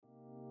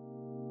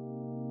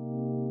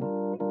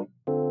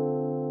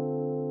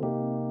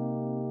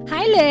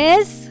Hi,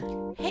 Liz.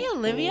 Hey,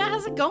 Olivia,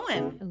 how's it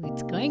going? Oh,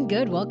 it's going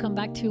good. Welcome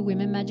back to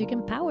Women, Magic,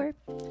 and Power.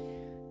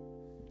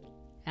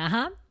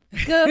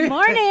 Good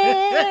morning.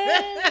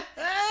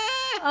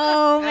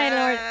 Oh, my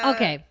Lord.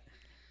 Okay,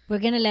 we're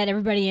going to let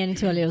everybody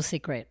into a little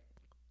secret.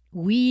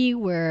 We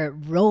were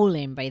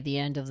rolling by the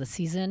end of the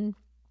season.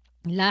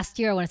 Last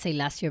year, I want to say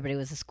last year, but it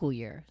was a school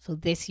year. So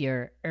this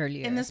year,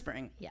 earlier. In the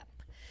spring. Yeah.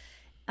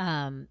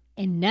 And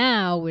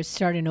now we're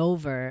starting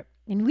over.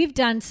 And we've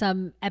done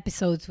some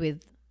episodes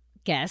with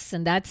guests,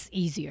 and that's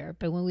easier.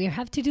 But when we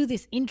have to do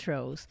these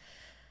intros,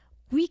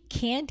 we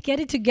can't get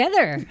it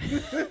together.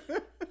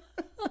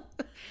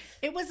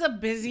 It was a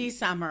busy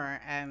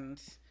summer,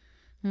 and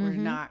we're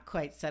not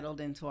quite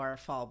settled into our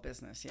fall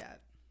business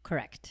yet.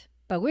 Correct.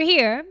 But we're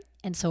here,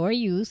 and so are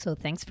you. So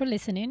thanks for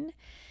listening.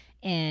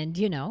 And,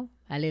 you know,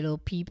 a little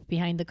peep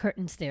behind the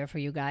curtains there for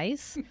you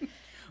guys.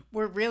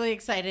 We're really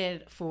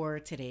excited for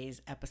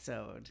today's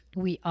episode.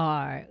 We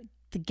are.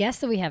 The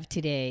guest that we have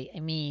today, I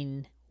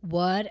mean,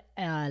 what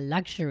a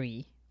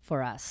luxury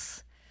for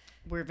us.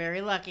 We're very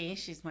lucky.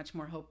 She's much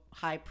more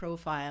high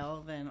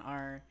profile than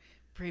our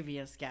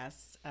previous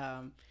guests.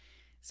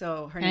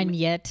 So her name and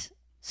yet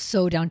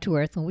so down to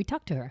earth when we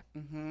talk to her.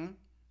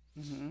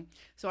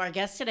 So our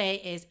guest today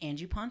is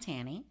Angie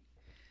Pontani.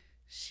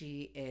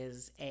 She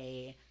is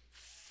a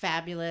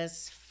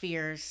fabulous,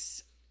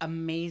 fierce,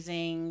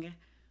 amazing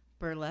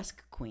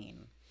burlesque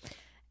queen.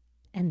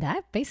 And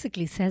that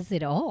basically says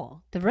it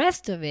all. The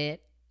rest of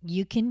it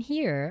you can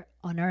hear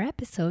on our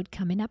episode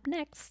coming up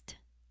next.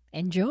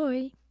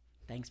 Enjoy.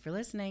 Thanks for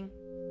listening.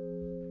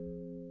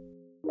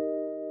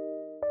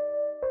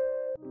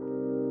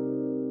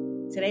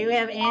 Today we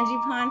have Angie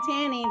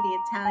Pontani, the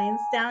Italian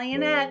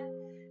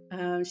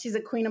stallionette. She's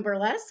a queen of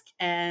burlesque,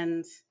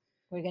 and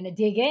we're going to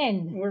dig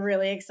in. We're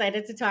really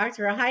excited to talk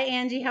to her. Hi,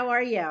 Angie. How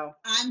are you?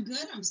 I'm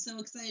good. I'm so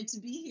excited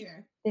to be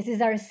here. This is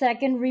our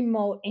second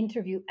remote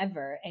interview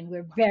ever, and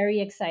we're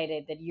very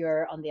excited that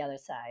you're on the other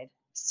side.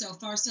 So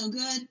far, so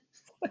good.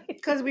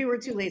 Because we were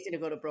too lazy to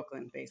go to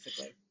Brooklyn,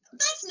 basically.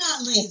 That's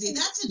not lazy.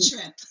 That's a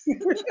trip.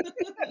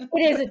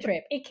 It is a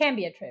trip. It can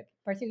be a trip,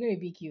 particularly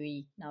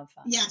BQE. Not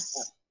fun. Yes.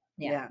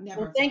 Yeah.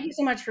 Well, thank you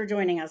so much for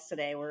joining us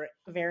today. We're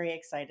very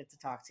excited to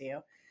talk to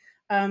you.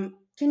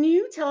 Can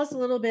you tell us a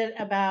little bit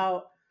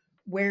about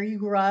where you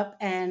grew up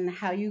and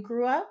how you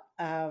grew up?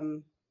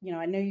 You know,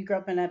 I know you grew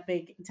up in a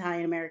big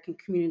Italian American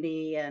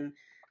community, and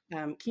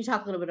can you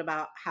talk a little bit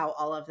about how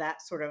all of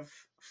that sort of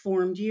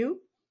formed you?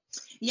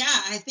 Yeah,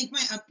 I think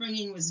my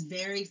upbringing was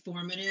very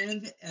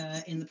formative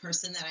in the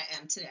person that I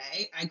am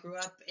today. I grew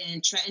up in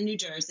Trenton, New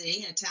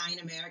Jersey, an Italian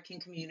American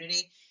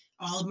community.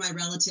 All of my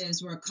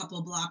relatives were a couple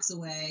blocks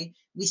away.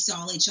 We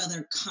saw each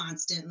other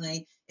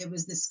constantly. It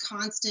was this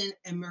constant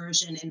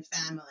immersion in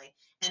family.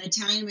 And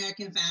Italian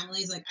American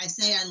families, like I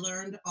say, I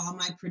learned all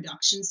my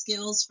production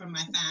skills from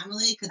my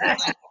family, because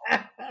it's like,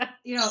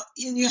 you know,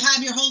 you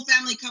have your whole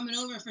family coming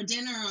over for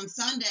dinner on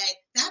Sunday.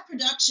 That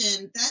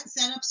production, that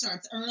setup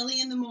starts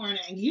early in the morning.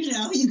 You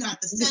know, you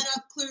got the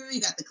setup crew,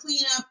 you got the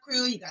cleanup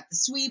crew, you got the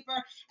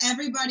sweeper.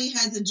 Everybody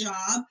has a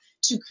job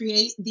to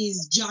create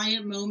these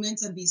giant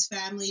moments of these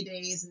family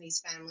days and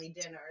these family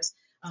dinners.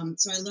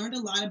 So I learned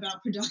a lot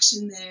about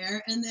production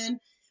there. And then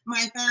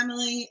my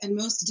family and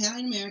most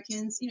Italian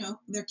Americans, you know,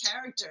 they're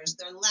characters,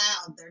 they're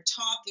loud, they're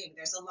talking,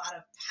 there's a lot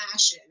of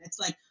passion. It's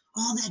like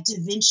all that Da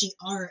Vinci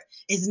art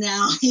is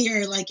now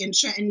here, like in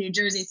Trenton, New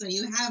Jersey. So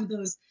you have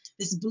this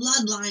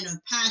bloodline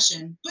of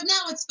passion, but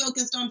now it's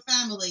focused on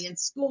family and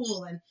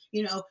school and,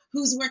 you know,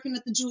 who's working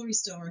at the jewelry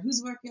store,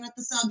 who's working at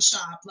the sub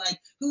shop, like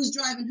who's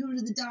driving who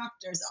to the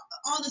doctors,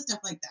 all the stuff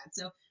like that.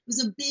 So it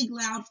was a big,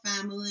 loud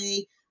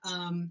family.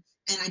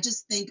 And I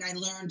just think I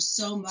learned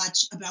so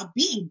much about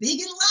being big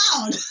and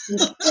loud,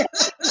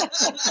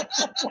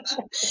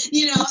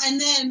 you know. And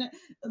then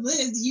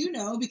Liz, you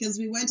know, because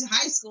we went to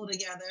high school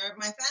together,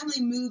 my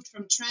family moved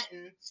from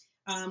Trenton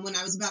when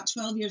I was about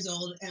 12 years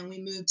old, and we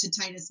moved to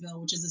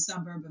Titusville, which is a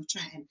suburb of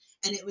Trenton.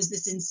 And it was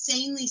this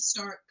insanely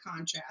stark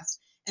contrast.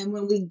 And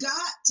when we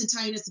got to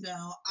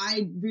Titusville,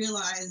 I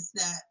realized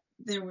that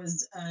there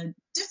was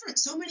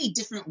so many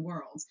different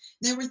worlds.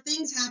 There were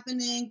things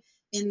happening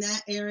in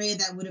that area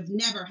that would have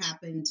never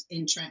happened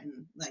in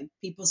Trenton, like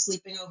people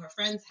sleeping over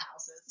friends'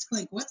 houses.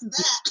 Like, what's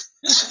that?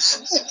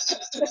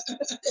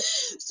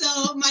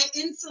 So my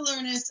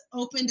insularness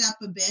opened up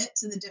a bit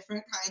to the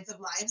different kinds of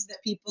lives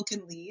that people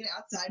can lead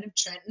outside of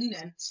Trenton.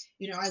 And,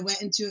 you know, I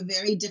went into a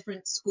very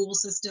different school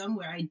system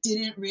where I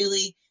didn't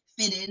really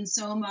fit in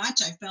so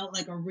much. I felt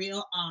like a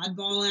real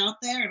oddball out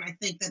there. And I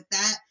think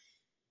that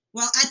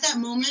while at that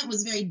moment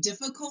was very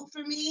difficult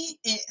for me,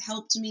 it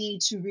helped me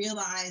to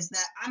realize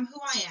that I'm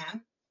who I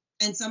am.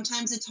 And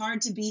sometimes it's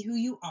hard to be who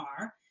you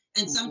are.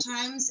 And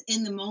sometimes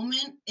in the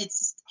moment,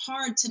 it's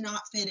hard to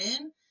not fit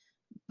in.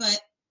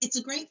 But it's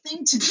a great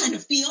thing to kind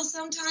of feel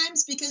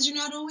sometimes, because you're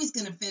not always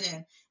going to fit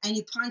in. And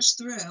you punch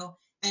through.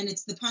 And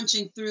it's the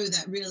punching through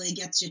that really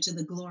gets you to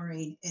the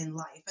glory in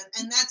life.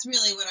 And that's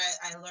really what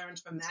I learned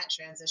from that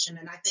transition.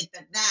 And I think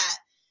that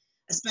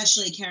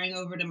especially carrying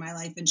over to my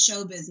life in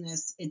show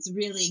business, it's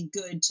really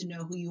good to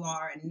know who you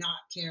are and not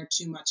care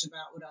too much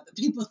about what other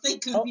people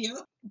think of you.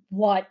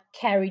 What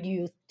carried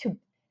you to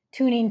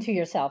tune into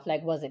yourself?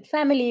 Like, was it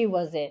family?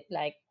 Was it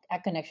like a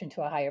connection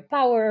to a higher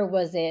power?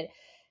 Was it,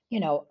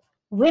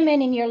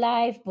 women in your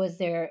life? Was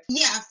there?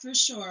 Yeah, for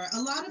sure.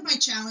 A lot of my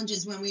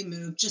challenges when we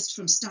moved, just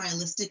from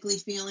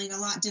stylistically feeling a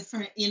lot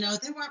different, there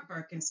weren't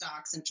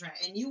Birkenstocks and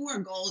Trenton. You wore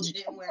gold, you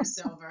didn't wear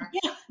silver.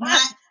 My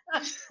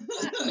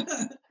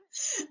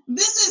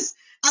this is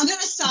I'm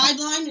gonna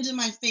sideline into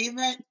my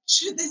favorite.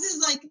 This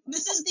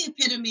is the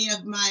epitome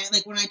of my,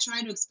 like, when I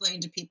try to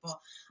explain to people.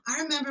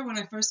 I remember when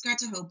I first got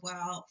to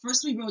Hopewell.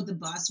 First we rode the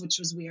bus, which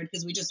was weird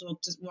because we just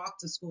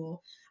walked to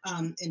school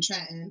in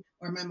Trenton,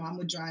 or my mom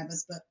would drive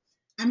us. But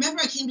I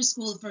remember I came to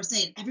school the first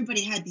day and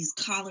everybody had these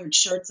collared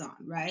shirts on,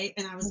 right?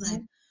 And I was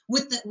like,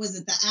 was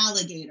it the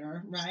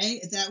alligator, right?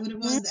 Is that what it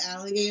was? The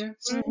alligator?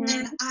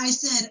 And I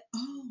said,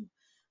 oh,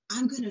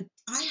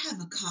 I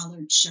have a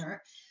collared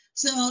shirt.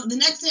 So the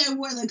next day I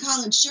wore the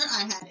collared shirt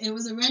I had. It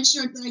was a red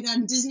shirt that I got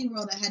in Disney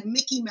World that had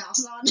Mickey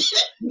Mouse on it.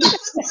 And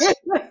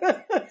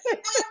everybody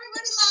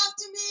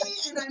laughed at me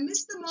and I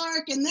missed the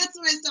mark, and that's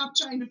when I stopped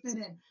trying to fit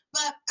in.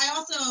 But I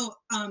also,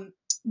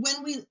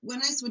 when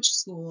I switched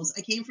schools,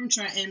 I came from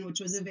Trenton, which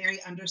was a very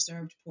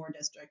underserved, poor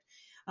district.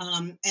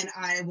 And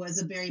I was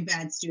a very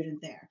bad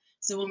student there.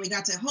 So when we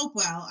got to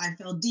Hopewell, I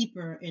fell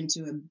deeper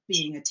into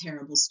being a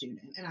terrible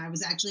student. And I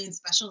was actually in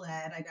special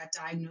ed. I got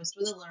diagnosed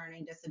with a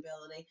learning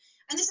disability.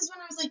 And this is when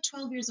I was like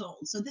 12 years old.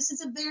 So this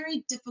is a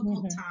very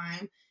difficult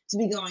time to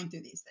be going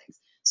through these things.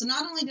 So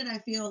not only did I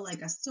feel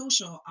like a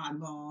social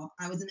oddball,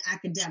 I was an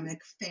academic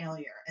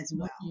failure as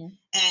well.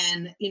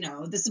 And,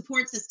 the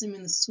support system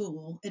in the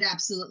school, it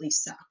absolutely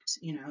sucked.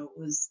 It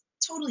was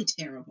totally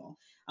terrible.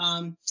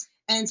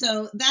 And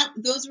so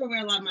those were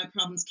where a lot of my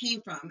problems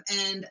came from.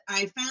 And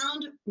I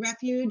found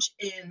refuge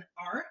in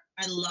art.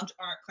 I loved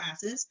art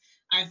classes.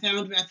 I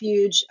found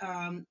refuge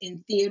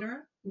in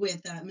theater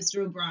with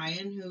Mr.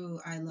 O'Brien,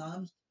 who I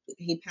loved.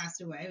 He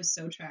passed away. It was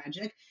so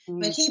tragic.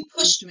 But he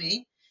pushed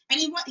me. And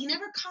he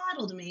never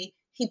coddled me.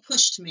 He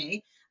pushed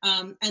me.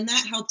 And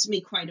that helped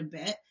me quite a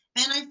bit.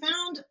 And I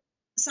found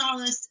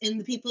solace in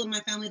the people in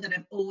my family that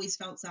I've always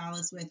felt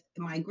solace with.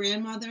 My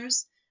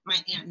grandmothers, my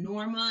Aunt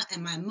Norma,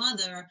 and my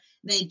mother.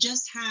 They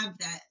just have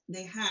that.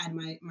 They had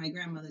my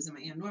grandmothers and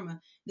my Aunt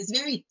Norma, this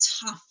very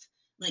tough,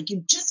 like,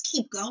 you just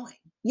keep going.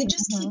 You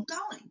just keep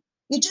going.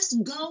 You just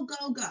go,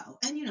 go, go.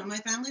 And, my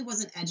family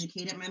wasn't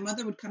educated. My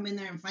mother would come in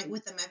there and fight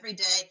with them every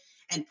day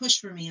and push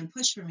for me and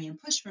push for me and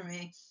push for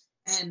me.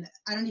 And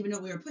I don't even know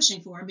what we were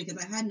pushing for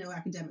because I had no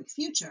academic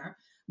future.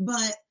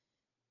 But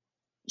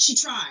she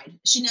tried.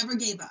 She never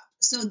gave up.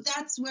 So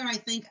that's where I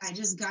think I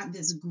just got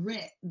this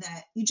grit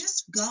that you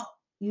just go.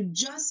 You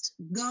just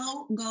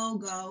go, go,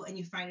 go, and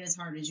you fight as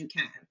hard as you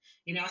can,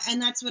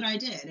 and that's what I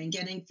did. And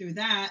getting through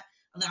that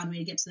allowed me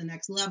to get to the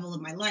next level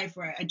of my life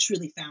where I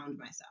truly found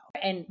myself.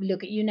 And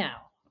look at you now,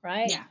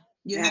 right? Yeah.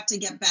 You have to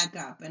get back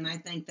up. And I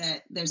think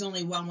that there's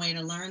only one way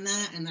to learn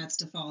that, and that's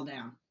to fall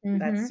down.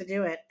 That's to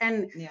do it.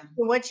 And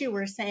what you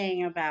were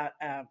saying about,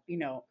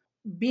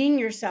 being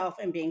yourself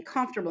and being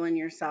comfortable in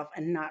yourself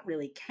and not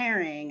really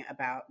caring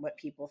about what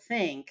people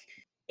think,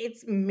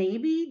 it's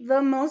maybe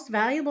the most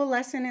valuable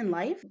lesson in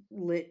life,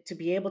 to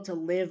be able to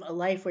live a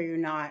life where you're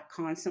not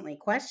constantly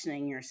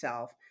questioning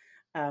yourself.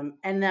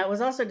 And that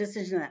was also a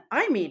decision that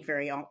I made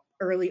very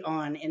early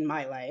on in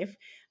my life.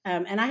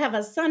 And I have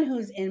a son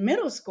who's in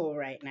middle school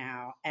right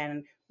now.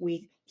 And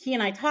he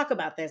and I talk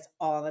about this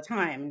all the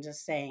time,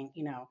 just saying,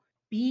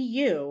 be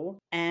you.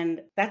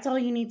 And that's all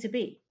you need to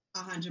be.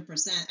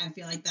 100%. I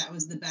feel like that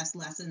was the best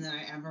lesson that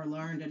I ever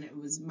learned. And it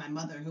was my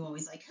mother who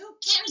always like, who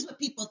cares what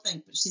people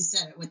think? But she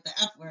said it with the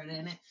F word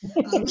in it.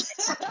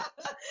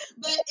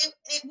 But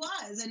it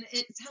was, and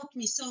it's helped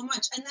me so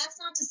much. And that's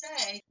not to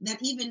say that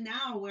even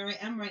now, where I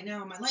am right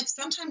now in my life,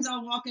 sometimes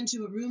I'll walk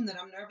into a room that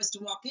I'm nervous to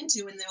walk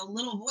into, and a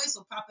little voice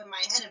will pop in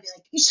my head and be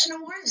like, you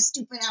shouldn't have worn this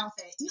stupid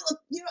outfit. You look,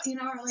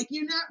 or like,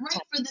 you're not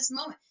right for this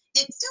moment.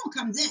 It still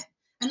comes in.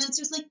 And it's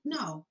just like,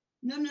 no.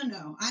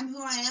 I'm who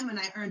I am, and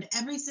I earned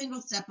every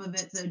single step of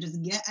it. So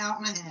just get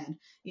out my head,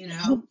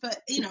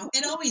 But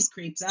it always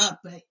creeps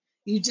up. But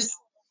you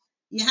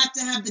have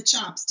to have the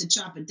chops to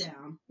chop it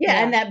down.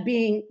 Yeah, and that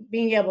being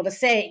able to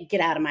say, "Get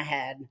out of my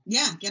head."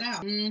 Yeah, get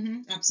out.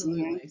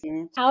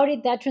 Absolutely. How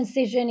did that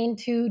transition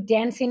into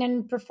dancing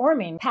and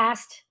performing?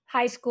 Past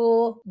high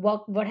school,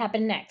 what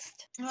happened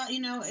next? Well,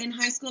 in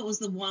high school, it was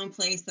the one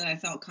place that I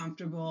felt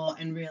comfortable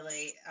and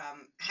really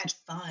had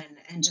fun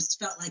and just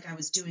felt like I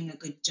was doing a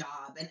good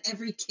job. And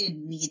every kid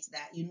needs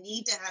that. You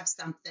need to have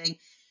something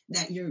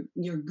that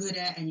you're good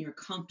at and you're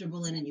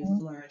comfortable in and you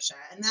flourish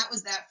at. And that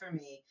was that for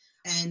me.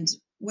 And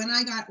when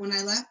I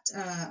left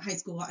high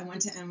school, I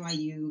went to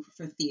NYU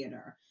for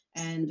theater.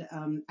 And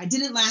I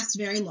didn't last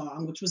very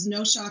long, which was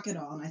no shock at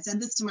all. And I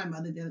said this to my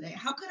mother the other day.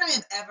 How could I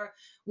have ever,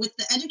 with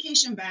the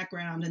education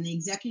background and the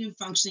executive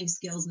functioning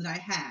skills that I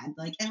had,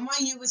 like,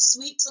 NYU was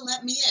sweet to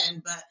let me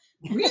in, but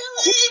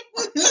really,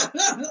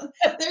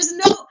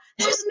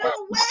 There's no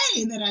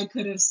way that I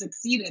could have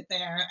succeeded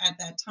there at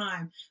that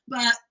time.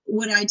 But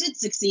what I did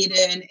succeed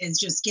in is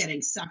just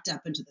getting sucked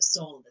up into the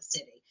soul of the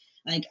city.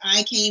 Like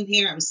I came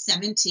here, I was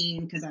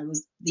 17 because I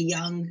was the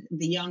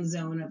young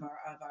zone of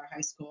our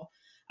high school.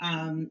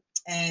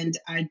 And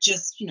I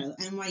just,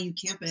 NYU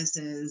campus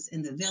is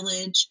in the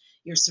village.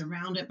 You're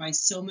surrounded by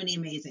so many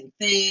amazing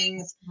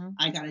things. Mhm.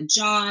 I got a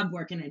job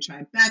working in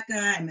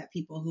Tribeca. I met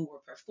people who were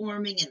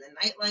performing in the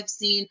nightlife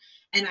scene.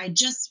 And I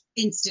just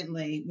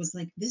instantly was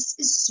like, this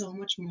is so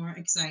much more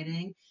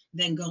exciting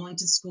than going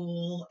to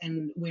school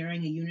and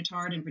wearing a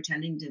unitard and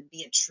pretending to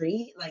be a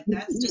tree. Like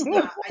that's just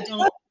not,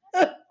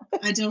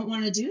 I don't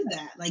want to do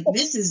that. Like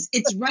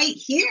it's right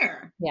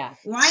here. Yeah.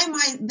 Why am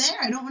I there?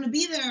 I don't want to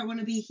be there. I want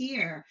to be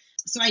here.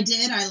 So I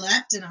did. I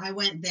left and I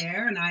went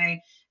there and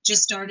I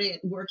just started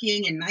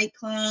working in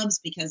nightclubs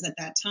because at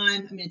that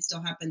time, I mean, it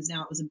still happens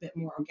now. It was a bit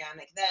more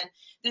organic then.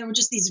 There were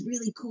just these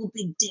really cool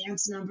big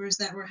dance numbers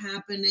that were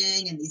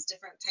happening and these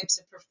different types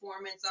of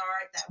performance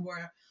art that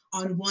were,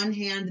 on one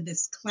hand,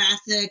 this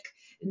classic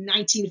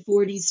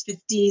 1940s,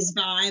 50s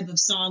vibe of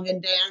song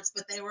and dance,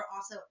 but they were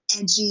also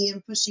edgy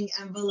and pushing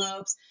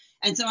envelopes.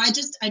 And so I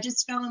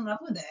just fell in love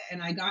with it.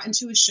 And I got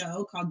into a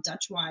show called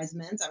Dutch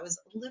Wiseman's. I was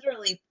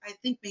literally, I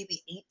think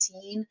maybe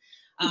 18.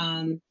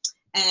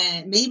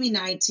 And maybe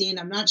 19,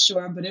 I'm not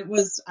sure, but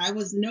I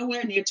was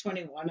nowhere near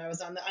 21. I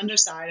was on the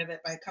underside of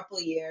it by a couple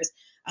of years.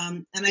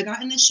 And I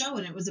got in this show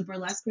and it was a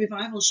burlesque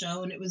revival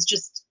show and it was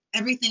just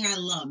everything I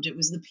loved. It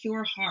was the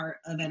pure heart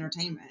of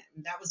entertainment.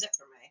 And that was it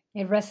for me.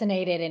 It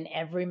resonated in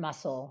every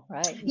muscle,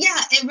 right? Yeah,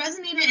 it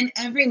resonated in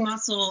every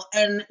muscle.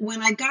 And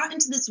when I got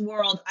into this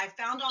world, I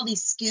found all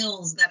these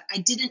skills that I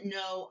didn't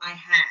know I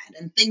had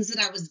and things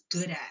that I was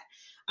good at.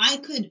 I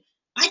could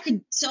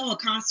sew a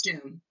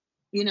costume.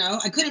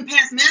 I couldn't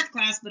pass math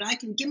class, but I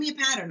can give me a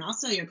pattern. I'll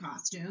sew your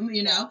costume.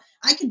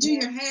 I could do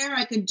Yeah. your hair.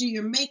 I could do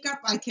your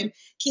makeup. I can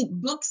keep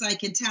books. I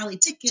can tally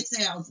ticket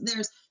sales.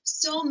 There's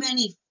so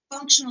many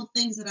functional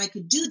things that I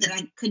could do that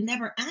I could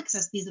never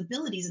access these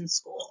abilities in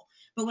school.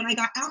 But when I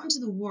got out into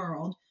the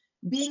world,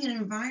 being in an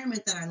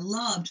environment that I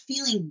loved,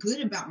 feeling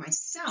good about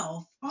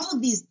myself, all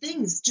of these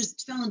things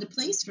just fell into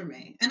place for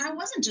me. And I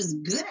wasn't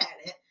just good at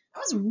it, I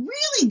was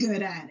really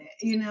good at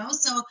it.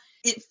 So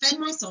it fed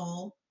my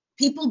soul.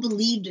 People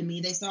believed in me.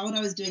 They saw what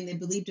I was doing. They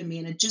believed in me.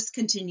 And it just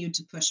continued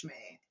to push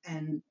me.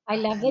 And I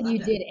love I that you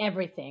loved it. did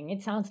everything.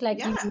 It sounds like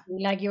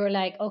Yeah. you were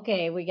like,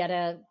 okay, we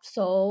gotta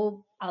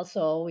sew,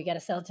 also we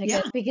gotta sell Yeah.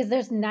 tickets because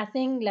there's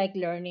nothing like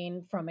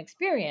learning from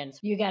experience.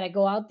 You gotta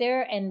go out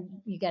there and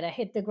you gotta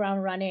hit the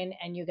ground running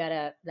and you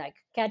gotta like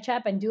catch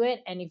up and do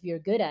it. And if you're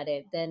good at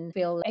it, then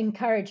feel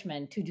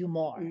encouragement to do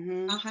more.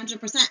 Mhm.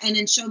 100%. And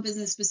in show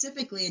business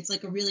specifically, it's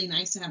like a really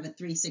nice to have a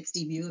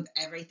 360 view of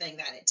everything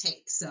that it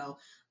takes. So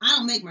I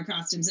don't make my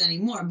costumes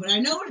anymore, but I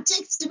know what it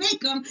takes to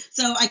make them.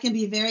 So I can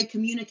be very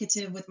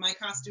communicative with my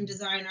costume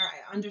designer.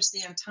 I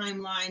understand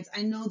timelines.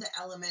 I know the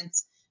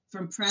elements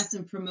from press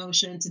and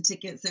promotion to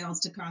ticket sales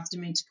to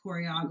costuming to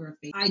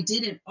choreography. I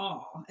did it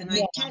all, and I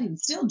Yeah. can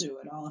still do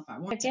it all if I I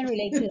want can to.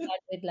 relate to that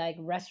with like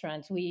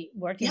restaurants. We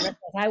worked in Yeah.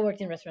 restaurants. I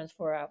worked in restaurants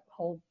for a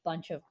whole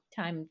bunch of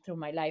time through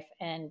my life,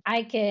 and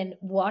I can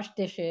wash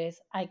dishes.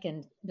 I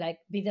can like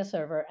be the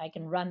server. I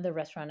can run the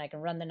restaurant. I can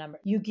run the number.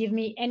 You give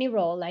me any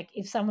role, like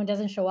if someone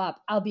doesn't show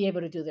up, I'll be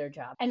able to do their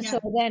job. And so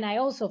Yeah. then I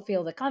also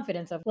feel the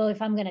confidence of, well,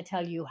 if I'm going to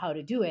tell you how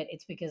to do it,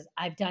 it's because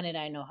I've done it.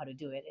 I know how to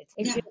do it. It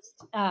Yeah. just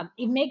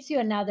it makes you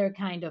another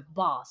kind of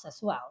boss as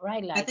well,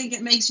 right? I Like, think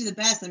it makes you the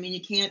best. I mean,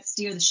 you can't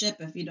steer the ship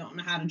if you don't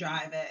know how to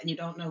drive it and you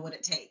don't know what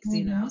it takes.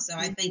 Mhm. So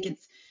I think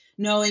it's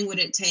knowing what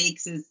it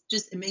takes it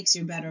makes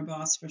you a better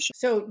boss for sure.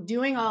 So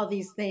doing all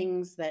these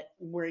things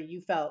where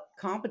you felt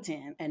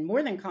competent and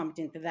more than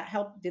competent, did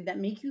that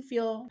make you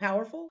feel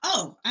powerful?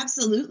 Oh,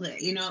 absolutely.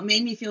 It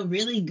made me feel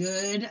really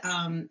good.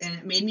 And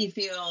it made me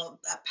feel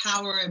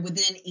power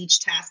within each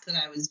task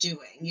that I was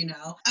doing.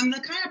 I'm the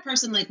kind of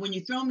person, like when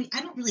you throw me,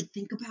 I don't really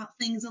think about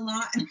things a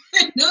lot.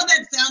 I know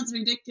that sounds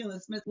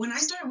ridiculous, but when I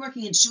started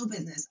working in show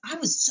business, I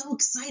was so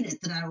excited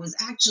that I was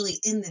actually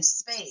in this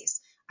space.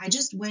 I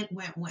just went,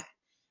 went, went.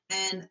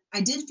 And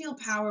I did feel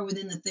power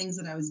within the things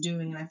that I was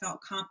doing, and I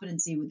felt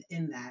competency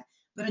within that.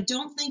 But I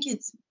don't think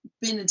it's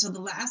been until the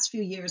last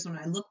few years when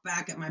I look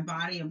back at my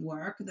body of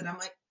work that I'm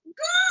like,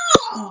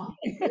 girl,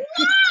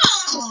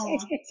 wow,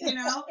 and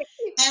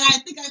I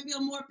think I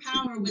feel more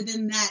power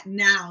within that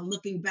now,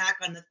 looking back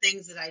on the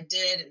things that I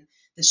did and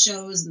the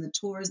shows and the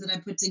tours that I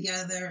put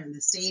together and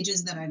the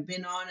stages that I've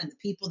been on and the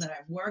people that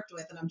I've worked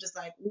with. And I'm just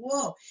like,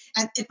 whoa.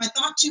 And if I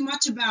thought too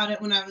much about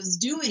it when I was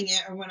doing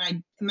it or when I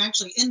am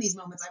actually in these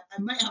moments,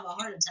 I might have a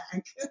heart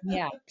attack.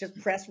 yeah. Just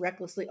press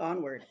recklessly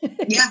onward.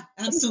 Yeah,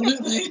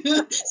 absolutely.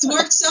 It's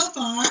worked so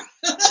far.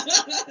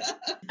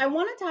 I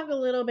want to talk a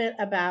little bit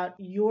about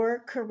your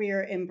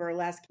career in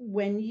burlesque.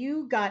 When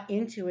you got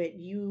into it,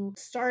 you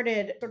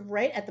started sort of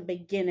right at the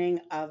beginning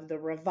of the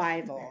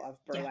revival of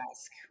Yeah.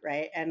 burlesque,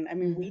 right? And I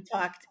mean, we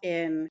shocked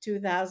in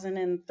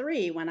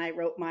 2003 when I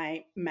wrote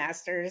my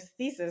master's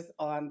thesis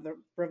on the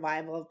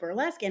revival of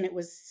burlesque. And it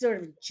was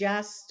sort of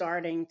just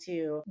starting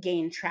to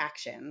gain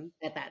traction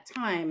at that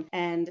time.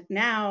 And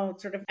now,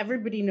 sort of,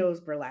 everybody knows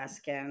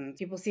burlesque and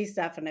people see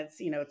stuff and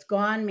it's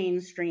gone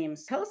mainstream.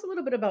 Tell us a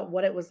little bit about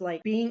what it was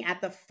like being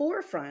at the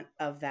forefront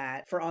of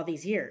that for all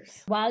these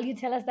years. While you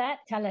tell us that,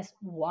 tell us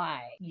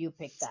why you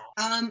picked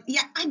that.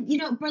 Yeah,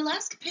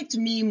 burlesque picked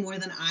me more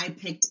than I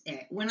picked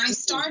it. When I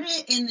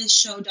started in this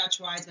show, Dutch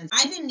Wiseman,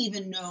 I didn't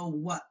even know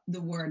what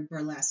the word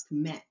burlesque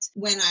meant.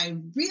 When I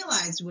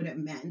realized what it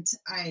meant,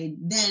 I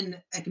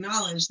then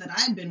acknowledged that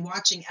I'd been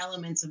watching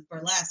elements of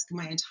burlesque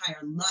my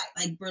entire life.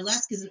 Like,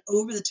 burlesque is an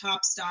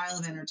over-the-top style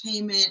of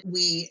entertainment.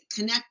 We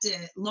connect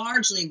it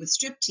largely with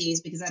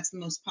striptease because that's the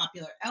most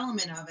popular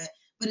element of it.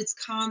 But it's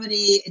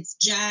comedy, it's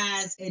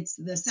jazz, it's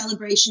the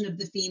celebration of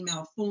the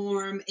female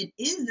form. It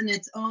is, in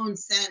its own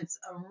sense,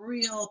 a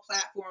real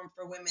platform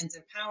for women's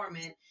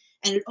empowerment.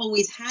 And it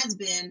always has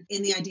been,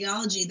 in the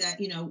ideology that,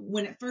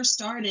 when it first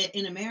started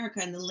in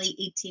America in the late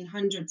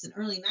 1800s and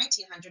early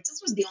 1900s,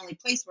 this was the only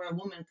place where a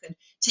woman could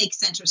take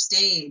center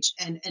stage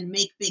and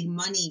make big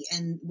money.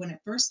 And when it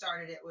first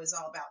started, it was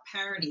all about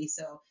parody.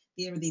 So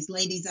there were these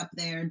ladies up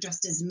there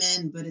dressed as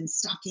men, but in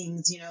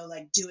stockings,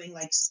 like doing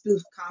like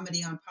spoof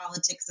comedy on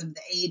politics of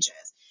the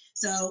ages.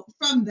 So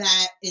from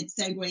that, it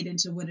segued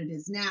into what it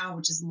is now,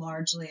 which is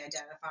largely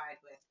identified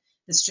with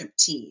the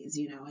striptease,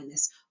 and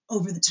this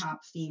over the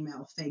top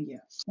female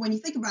figure. When you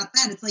think about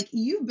that, it's like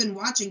you've been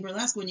watching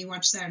burlesque when you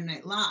watch Saturday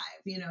Night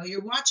Live. You're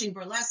watching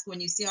burlesque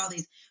when you see all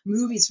these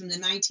movies from the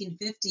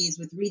 1950s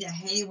with Rita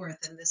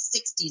Hayworth and the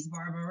 60s,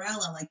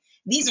 Barbarella. Like,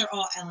 these are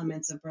all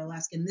elements of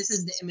burlesque. And this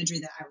is the imagery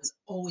that I was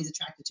always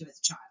attracted to as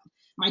a child.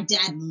 My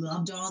dad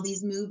loved all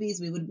these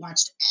movies. We would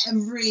watch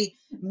every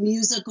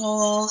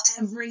musical,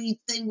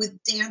 everything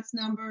with dance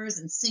numbers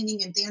and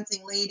singing and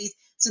dancing ladies.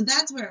 So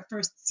that's where it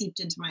first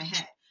seeped into my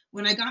head.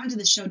 When I got into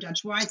the show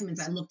Dutch Wiseman's,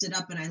 I looked it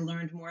up and I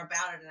learned more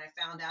about it, and I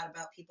found out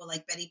about people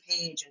like Betty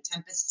Page and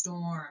Tempest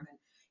Storm.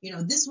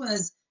 And, this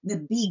was the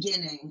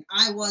beginning.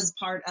 I was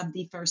part of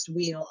the first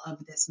wheel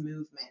of this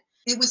movement.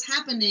 It was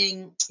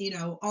happening,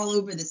 all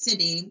over the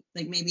city,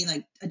 like maybe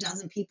like a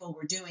dozen people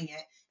were doing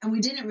it, and we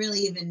didn't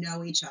really even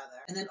know each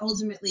other. And then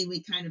ultimately we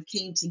kind of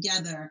came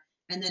together,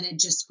 and then it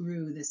just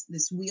grew,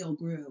 this wheel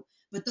grew.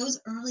 But those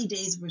early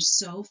days were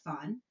so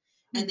fun.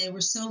 And they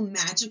were so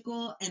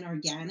magical and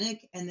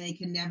organic, and they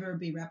can never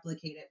be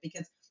replicated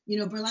because,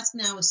 burlesque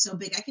now is so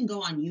big. I can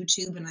go on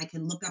YouTube and I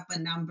can look up a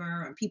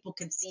number and people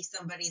can see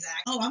somebody's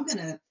act. Oh, I'm going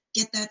to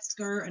get that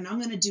skirt and I'm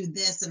going to do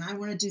this and I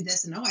want to do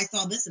this. And, oh, I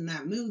saw this in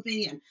that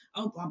movie and,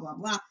 oh, blah, blah,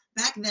 blah.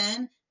 Back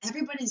then,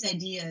 everybody's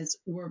ideas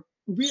were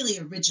really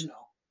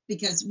original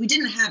because we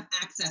didn't have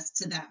access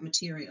to that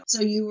material.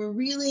 So you were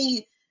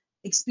really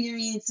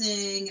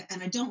experiencing,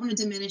 and I don't want to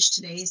diminish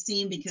today's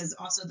scene because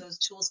also those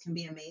tools can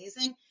be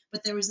amazing,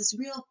 but there was this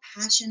real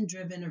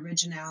passion-driven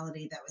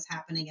originality that was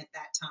happening at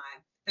that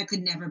time that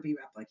could never be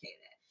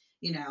replicated,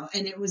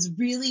 and it was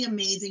really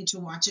amazing to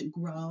watch it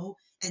grow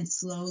and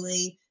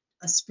slowly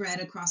spread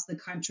across the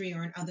country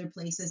or in other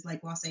places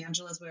like Los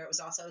Angeles, where it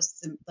was also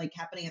like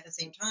happening at the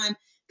same time,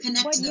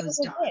 connect those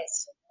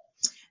dots.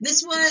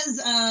 This was,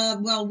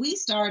 we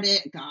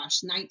started,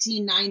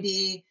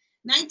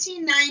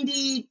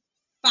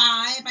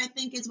 1995, I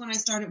think, is when I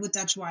started with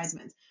Dutch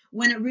Wiseman's.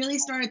 When it really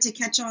started to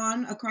catch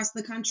on across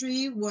the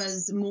country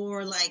was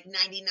more like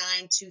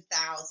 99,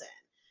 2000.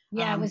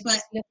 Yeah, I was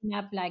just looking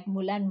up, like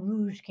Moulin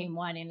Rouge came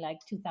on in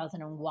like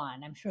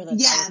 2001. I'm sure that.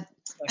 Yeah,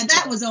 and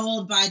that was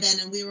old by then,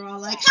 and we were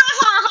all like, ha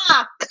ha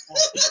ha.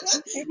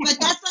 But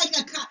that's like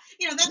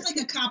that's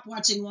like a cop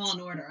watching Law and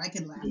Order. I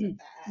can laugh at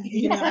that.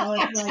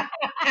 It's like,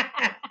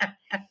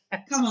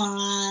 come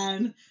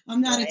on,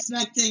 I'm not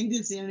expecting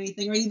to see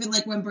anything. Or even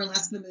like when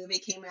Burlesque the movie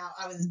came out,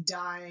 I was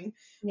dying.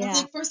 I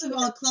was like, first of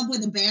all, a club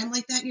with a band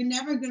like that, you're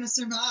never gonna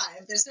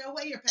survive. There's no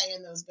way you're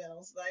paying those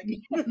bills. Like,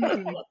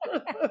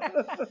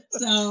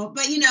 so,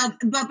 but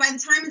by the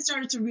time it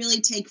started to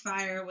really take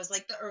fire, it was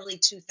like the early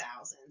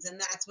 2000s, and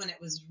that's when it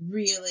was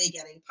really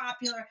getting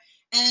popular.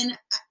 And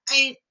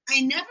I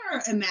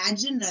never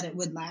imagined that it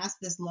would last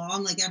this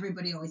long. Like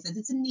everybody always says,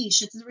 it's a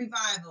niche, it's a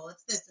revival,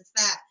 it's this, it's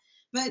that.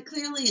 But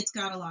clearly it's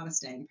got a lot of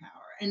staying power.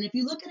 And if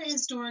you look at it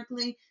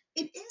historically,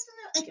 it is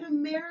like an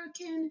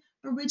American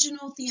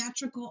original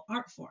theatrical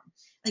art form.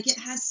 Like, it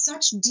has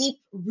such deep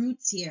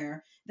roots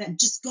here that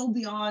just go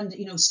beyond,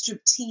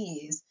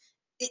 striptease.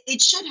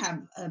 It should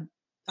have a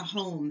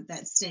home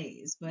that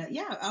stays. But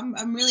yeah,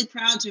 I'm really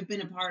proud to have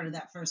been a part of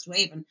that first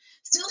wave and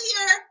still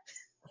here.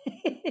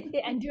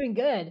 And doing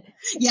good.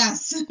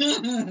 Yes.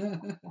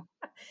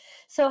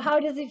 So how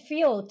does it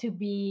feel to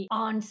be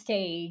on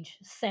stage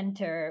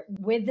center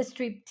with the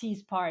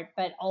striptease part,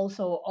 but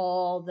also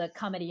all the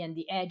comedy and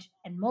the edge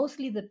and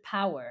mostly the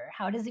power?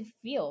 How does it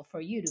feel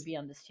for you to be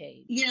on the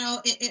stage?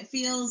 It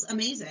feels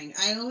amazing.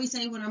 I always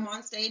say when I'm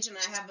on stage and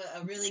I have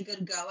a really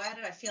good go at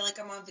it, I feel like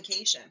I'm on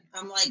vacation.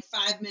 I'm like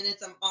 5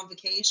 minutes, I'm on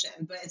vacation,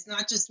 but it's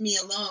not just me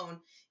alone.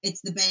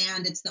 It's the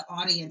band, it's the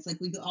audience. Like,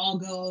 we all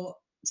go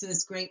to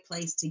this great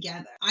place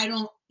together. I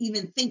don't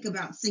even think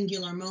about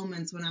singular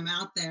moments when I'm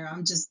out there.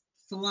 I'm just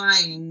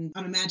flying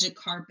on a magic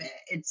carpet.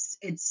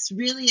 It's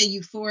really a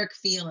euphoric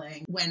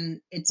feeling when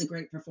it's a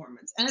great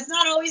performance. And it's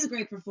not always a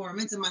great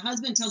performance. And my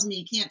husband tells me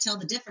you can't tell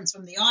the difference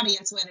from the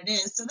audience when it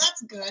is. So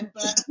that's good.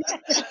 But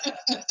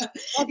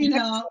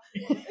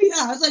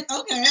I was like,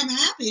 okay, I'm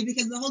happy,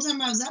 because the whole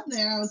time I was up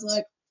there, I was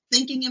like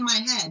thinking in my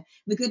head.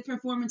 The good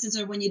performances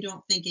are when you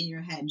don't think in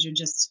your head. You're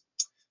just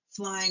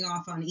flying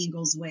off on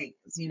eagle's wings,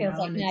 Feels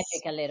like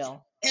magic a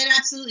little. It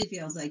absolutely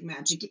feels like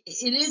magic.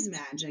 It is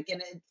magic.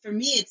 And for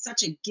me, it's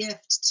such a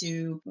gift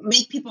to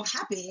make people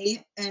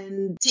happy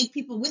and take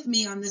people with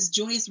me on this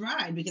joyous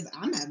ride, because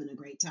I'm having a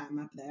great time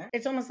up there.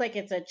 It's almost like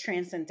it's a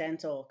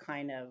transcendental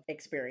kind of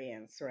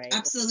experience, right?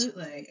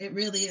 Absolutely. It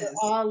really is.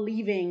 We're all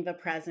leaving the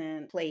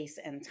present place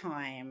and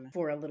time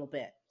for a little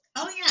bit.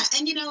 Oh, yeah.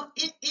 And,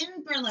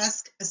 in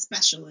burlesque,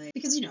 especially,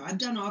 because, I've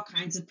done all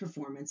kinds of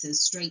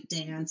performances, straight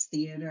dance,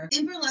 theater.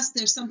 In burlesque,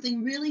 there's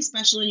something really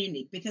special and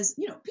unique because,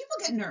 people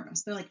get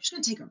nervous. They're like, she's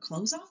going to take her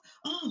clothes off?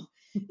 Oh,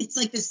 it's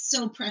like this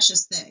so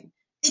precious thing.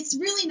 It's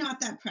really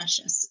not that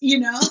precious,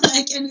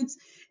 and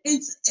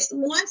it's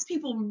once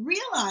people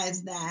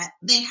realize that,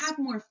 they have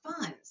more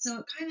fun. So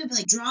it kind of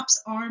like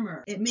drops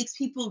armor. It makes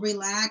people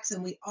relax,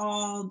 and we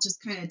all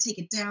just kind of take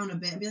it down a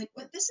bit and be like,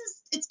 "What?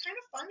 It's kind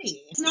of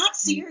funny. It's not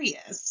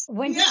serious."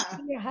 When did you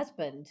see your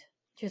husband?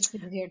 Just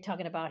because you're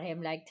talking about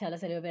him, like, tell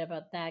us a little bit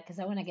about that, because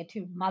I want to get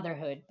to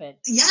motherhood. But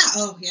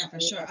for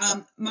sure.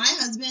 My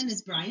husband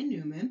is Brian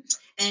Newman,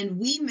 and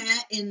we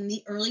met in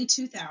the early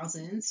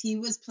 2000s. He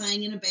was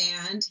playing in a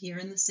band here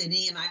in the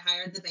city, and I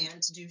hired the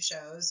band to do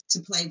shows to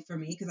play for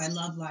me because I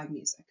love live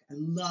music. I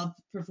love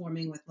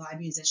performing with live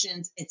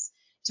musicians. It's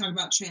talk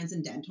about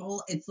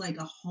transcendental. It's like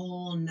a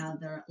whole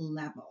nother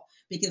level,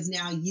 because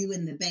now you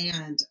and the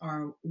band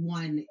are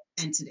one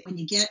entity. When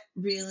you get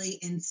really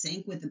in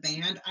sync with the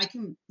band,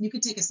 you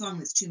could take a song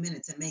that's 2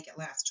 minutes and make it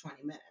last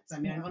 20 minutes. I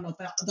mean, I don't know if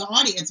the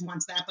audience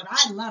wants that, but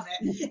I love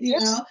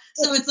it,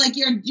 So it's like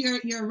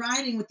you're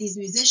riding with these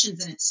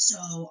musicians, and it's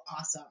so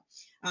awesome.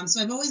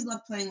 So I've always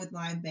loved playing with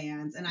live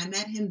bands, and I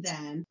met him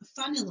then.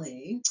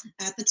 Funnily,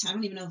 at the time, I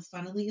don't even know if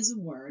funnily is a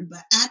word,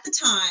 but at the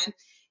time,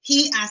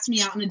 he asked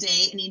me out on a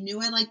date, and he knew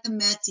I liked the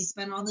Mets. He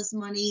spent all this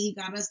money. He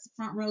got us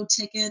front row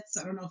tickets.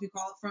 I don't know if you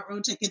call it front row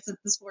tickets at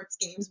the sports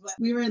games, but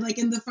we were like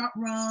in the front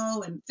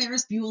row, and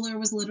Ferris Bueller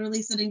was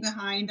literally sitting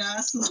behind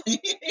us.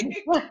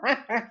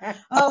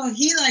 Oh,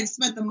 he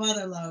spent the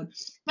mother load.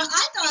 But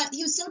I thought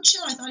he was so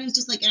chill. I thought he was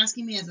just like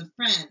asking me as a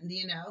friend,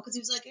 because he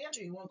was like,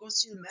 Andrew, you want to go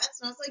see the Mets?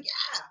 And I was like,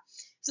 yeah.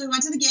 So we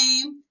went to the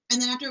game,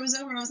 and then after it was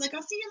over, I was like,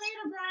 I'll see you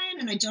later, Brian.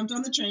 And I jumped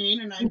on the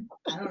train, and I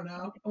don't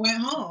know, I went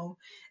home.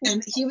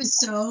 And he was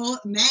so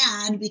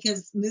mad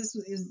because this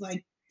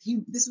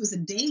was a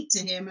date to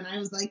him, and I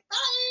was like,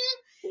 bye.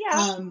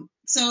 Yeah.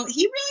 So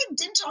he really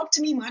didn't talk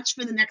to me much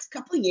for the next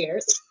couple of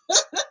years.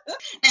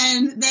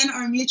 And then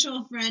our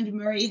mutual friend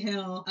Murray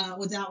Hill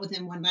was out with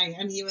him one night,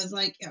 and he was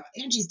like,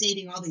 Angie's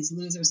dating all these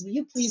losers. Will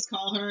you please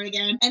call her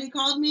again? And he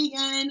called me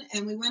again,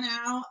 and we went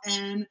out,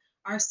 and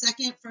our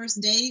first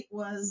date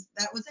was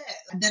it.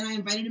 And then I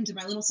invited him to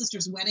my little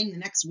sister's wedding the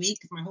next week,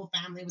 because my whole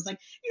family was like,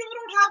 I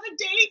don't have a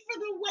date for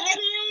the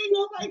wedding.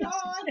 Oh my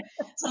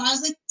God. So I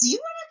was like, do you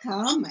want to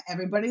come?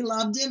 Everybody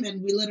loved him,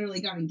 and we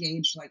literally got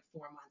engaged like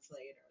 4 months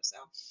later. So,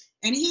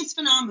 and he's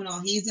phenomenal.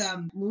 He's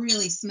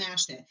really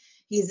smashed it.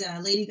 He's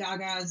Lady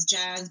Gaga's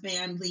jazz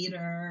band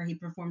leader. He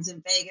performs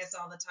in Vegas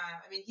all the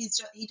time. I mean, he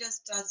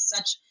just does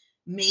such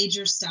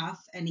major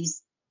stuff, and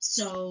he's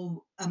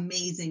so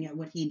amazing at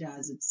what he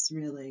does. It's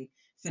really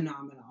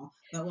phenomenal.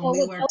 But when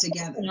we work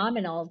together,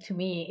 phenomenal to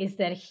me is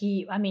that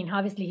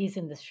obviously he's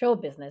in the show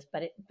business,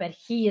 but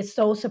he is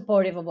so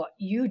supportive of what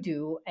you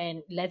do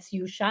and lets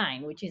you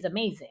shine, which is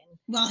amazing.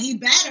 Well, he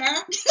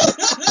better.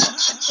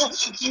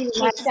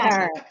 Let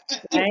her,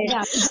 right?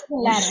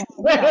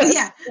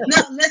 Yeah.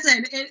 No,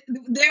 listen.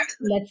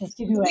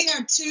 We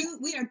are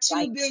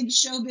two big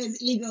showbiz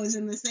egos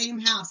in the same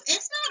house.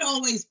 It's not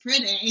always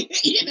pretty,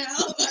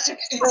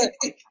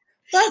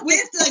 We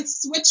have to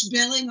switch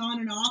billing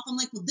on and off. I'm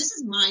like, well, this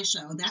is my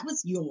show. That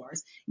was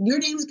yours. Your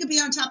names could be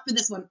on top for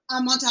this one.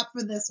 I'm on top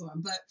for this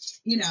one. But,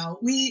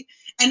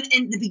 and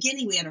in the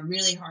beginning, we had a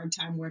really hard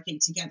time working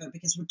together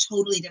because we're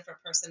totally different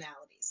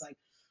personalities.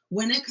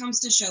 When it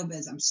comes to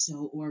showbiz, I'm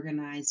so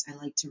organized. I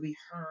like to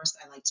rehearse.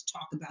 I like to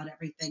talk about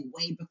everything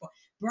way before.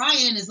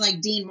 Brian is like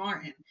Dean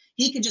Martin.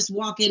 He could just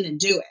walk in and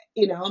do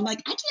it. I'm like,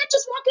 I can't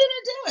just walk in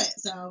and do it.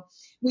 So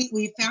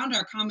we found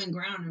our common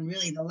ground, and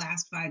really the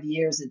last 5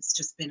 years, it's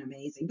just been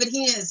amazing. But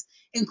he is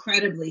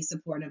incredibly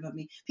supportive of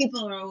me.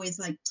 People are always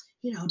like,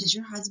 does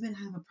your husband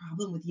have a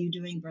problem with you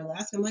doing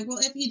burlesque? I'm like, well,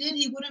 if he did,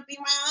 he wouldn't be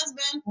my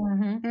husband.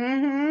 Mm-hmm.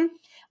 Mm-hmm.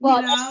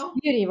 Well, that's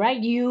beauty, right?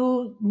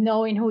 You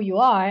knowing who you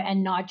are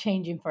and not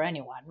changing for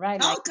anyone, right?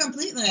 Oh,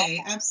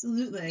 completely.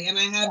 Absolutely. And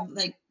I have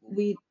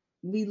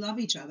we love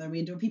each other.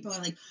 We do. People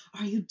are like,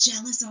 "Are you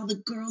jealous? All the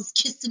girls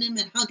kissing him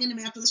and hugging him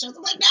after the show."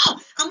 I'm like, "No."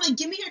 I'm like,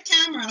 "Give me your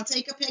camera. I'll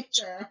take a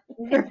picture."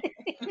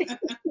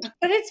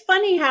 But it's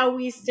funny how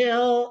we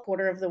still,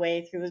 quarter of the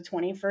way through the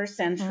 21st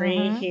century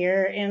Mhm.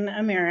 here in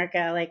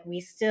America, like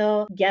we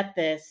still get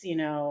this,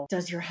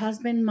 does your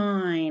husband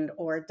mind,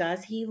 or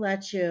does he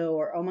let you,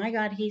 or oh my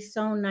God, he's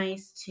so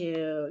nice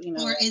to,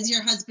 Or is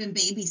your husband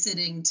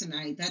babysitting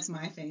tonight? That's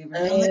my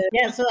favorite.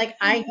 yeah, so like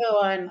I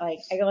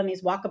go on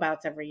these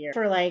walkabouts every year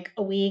for like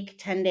a week,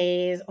 10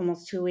 days,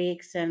 almost 2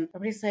 weeks, and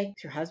everybody's like,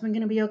 "Is your husband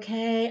gonna be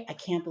okay? I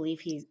can't believe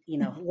he's,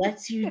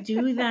 lets you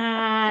do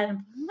that."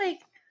 I'm like,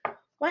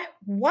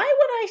 why would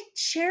I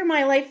share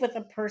my life with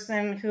a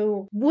person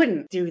who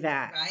wouldn't do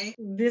that? Right?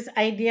 This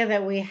idea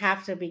that we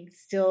have to be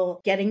still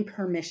getting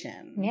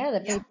permission. Yeah,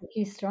 the Yeah.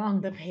 patriarchy is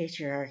strong. The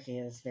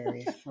patriarchy is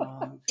very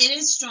strong. It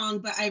is strong,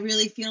 but I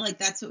really feel like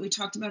that's what we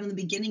talked about in the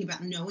beginning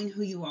about knowing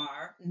who you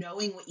are,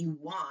 knowing what you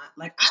want.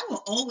 Like I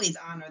will always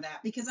honor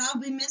that because I'll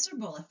be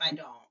miserable if I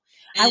don't.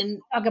 I want And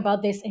to talk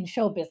about this in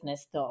show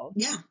business, though.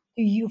 yeah,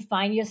 Do you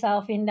find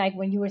yourself in, like,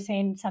 when you were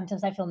saying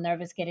sometimes I feel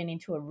nervous getting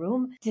into a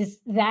room? Does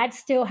that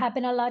still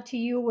happen a lot to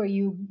you, where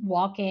you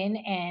walk in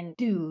and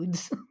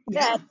dudes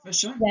yeah, for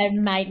sure. that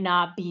might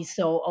not be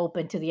so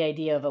open to the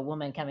idea of a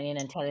woman coming in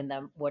and telling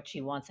them what she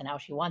wants and how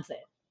she wants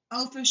it?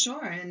 Oh, for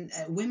sure, and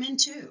women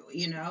too. I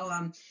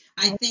Oh,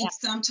 yeah. think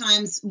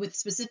sometimes, with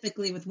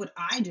specifically with what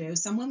I do,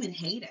 some women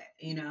hate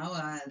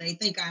it. They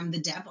think I'm the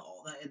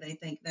devil. They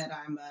think that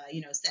I'm,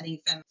 setting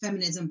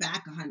feminism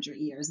back 100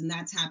 years, and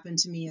that's happened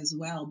to me as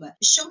well. But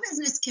show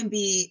business can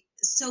be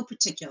so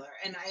particular,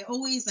 and I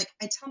always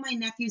I tell my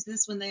nephews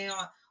this when they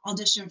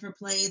audition for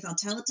plays. I'll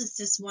tell it to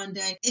sis one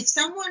day. If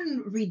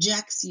someone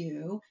rejects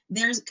you,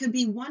 there could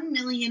be 1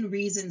 million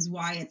reasons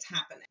why it's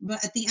happening,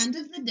 but at the end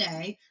of the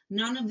day,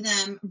 none of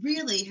them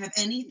really have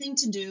anything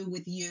to do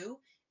with you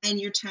and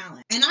your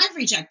talent. And I've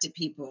rejected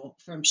people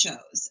from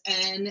shows,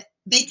 and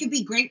they could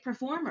be great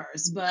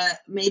performers, but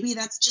maybe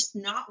that's just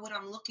not what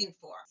I'm looking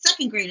for.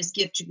 Second greatest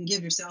gift you can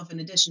give yourself, in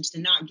addition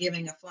to not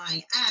giving a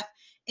flying F,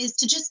 is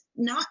to just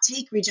not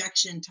take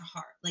rejection to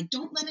heart. Like,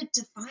 don't let it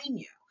define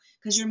you,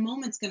 because your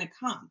moment's going to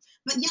come.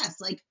 But yes,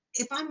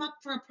 if I'm up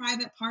for a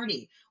private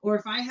party, or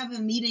if I have a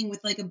meeting with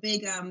a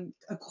big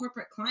a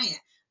corporate client,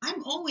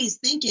 I'm always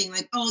thinking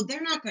oh,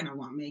 they're not going to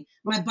want me.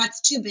 My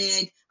butt's too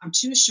big. I'm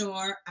too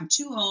short. I'm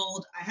too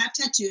old. I have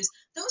tattoos.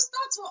 Those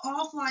thoughts will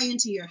all fly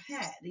into your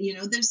head.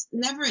 There's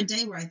never a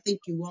day where I think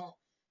you won't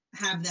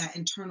have that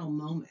internal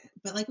moment.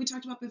 But like we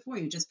talked about before,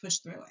 you just push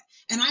through it.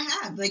 And I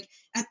have,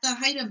 at the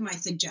height of my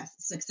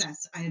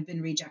success, I have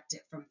been rejected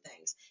from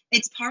things.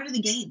 It's part of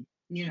the game.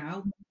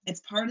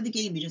 It's part of the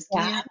game. You just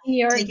can't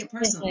take it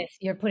personal. Business,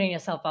 you're putting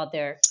yourself out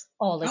there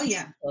all the Oh time.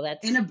 yeah, So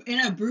that's in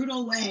a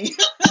brutal way.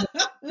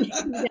 you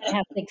gotta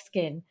have thick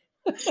skin.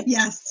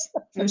 Yes,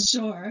 for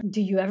sure.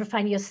 Do you ever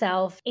find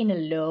yourself in a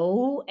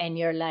low and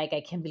you're like,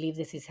 I can't believe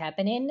this is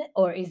happening?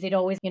 Or is it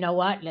always, you know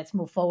what, let's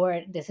move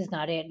forward. This is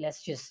not it.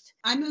 Let's just.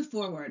 I move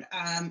forward.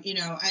 I've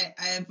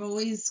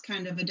always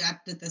kind of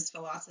adapted this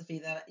philosophy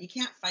that you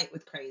can't fight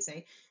with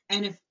crazy.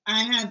 And if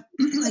I have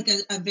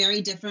a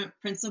very different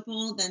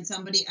principle than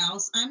somebody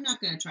else, I'm not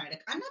going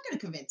to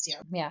convince you.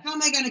 Yeah. How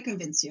am I going to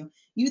convince you?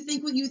 You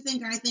think what you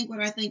think, I think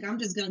what I think. I'm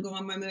just going to go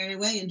on my merry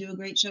way and do a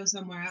great show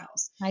somewhere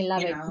else. I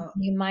love it.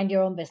 You mind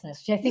your own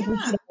business, which I think we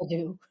should all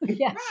do.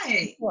 Yes.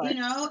 Right.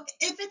 Sure.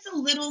 If it's a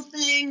little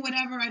thing,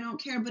 whatever, I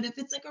don't care. But if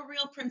it's a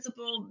real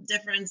principle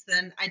difference,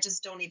 then I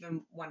just don't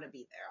even want to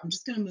be there. I'm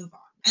just going to move on.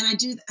 And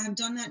I've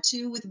done that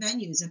too with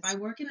venues. If I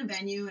work in a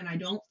venue and I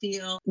don't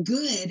feel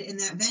good in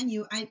that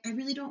venue, I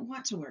really don't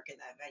want to work in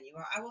that venue.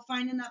 I will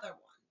find another one.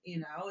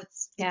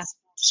 It's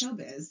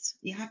showbiz.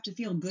 You have to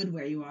feel good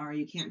where you are, or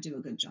you can't do a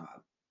good job.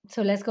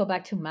 So let's go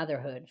back to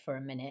motherhood for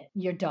a minute.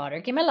 Your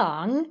daughter came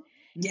along.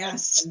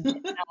 Yes.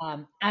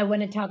 I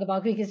want to talk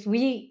about, because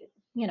we,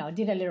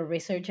 did a little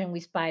research and we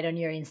spied on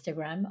your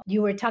Instagram.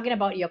 You were talking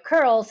about your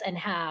curls and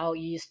how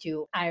you used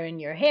to iron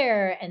your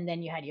hair, and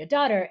then you had your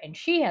daughter and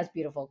she has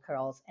beautiful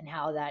curls, and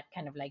how that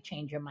kind of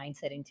changed your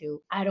mindset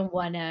into, I don't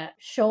want to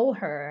show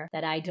her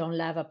that I don't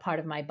love a part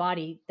of my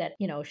body that,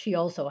 she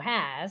also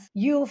has.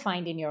 You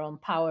finding your own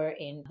power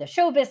in the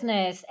show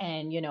business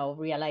and,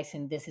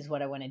 realizing this is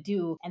what I want to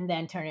do, and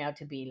then turning out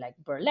to be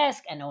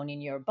burlesque and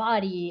owning your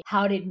body.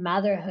 How did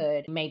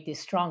motherhood make this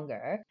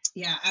stronger?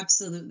 Yeah,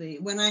 absolutely.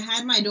 When I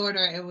had my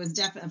daughter, it was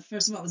definitely,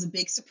 first of all, it was a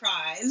big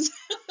surprise.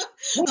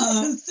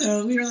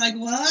 So we were like,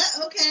 what?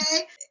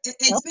 Okay.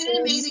 It's been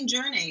an amazing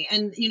journey.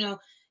 And,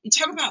 you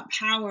talk about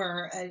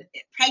power.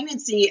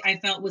 Pregnancy, I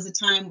felt, was a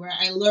time where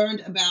I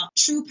learned about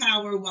true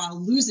power while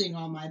losing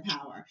all my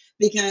power,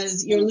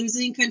 because you're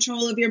losing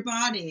control of your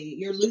body.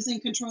 You're losing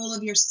control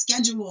of your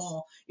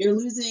schedule. You're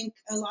losing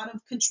a lot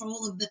of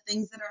control of the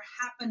things that are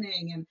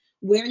happening and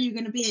where you're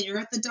going to be. And you're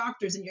at the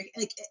doctor's, and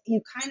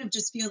you kind of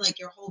just feel like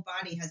your whole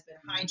body has been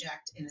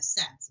hijacked in a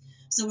sense.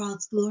 So while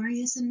it's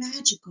glorious and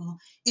magical,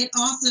 it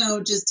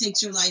also just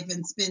takes your life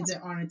and spins it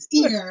on its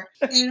ear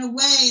in a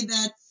way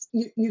that's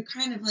you're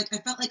kind of like, I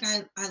felt like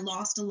I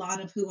lost a lot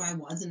of who I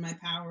was and my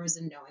powers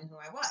and knowing who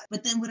I was.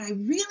 But then what I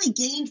really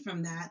gained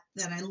from that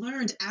I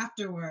learned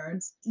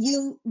afterwards,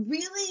 you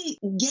really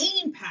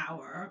gain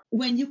power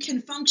when you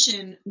can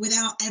function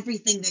without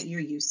everything that you're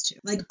used to,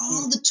 like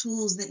all the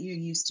tools that you're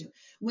used to.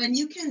 When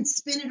you can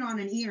spin it on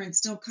an ear and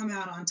still come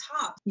out on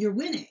top, you're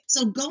winning.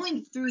 So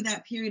going through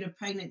that period of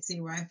pregnancy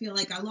where I feel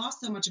like I lost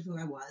so much of who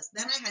I was,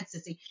 then I had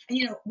Sissy. And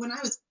when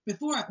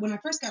I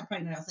first got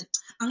pregnant, I was like,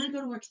 I'm gonna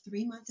go to work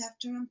 3 months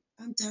after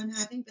I'm done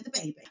having the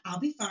baby. I'll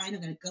be fine.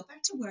 I'm gonna go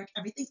back to work.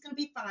 Everything's gonna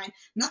be fine.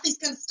 Nothing's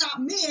gonna stop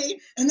me.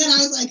 And then I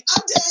was like,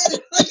 I'm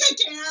dead. Like I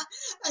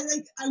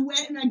can't. I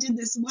went and I did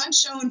this one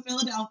show in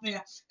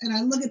Philadelphia, and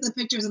I look at the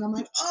pictures and I'm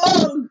like,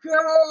 oh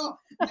girl,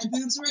 my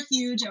boobs were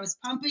huge. I was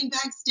pumping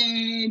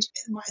backstage.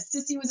 My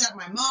Sissy was at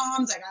my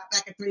mom's. I got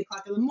back at 3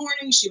 o'clock in the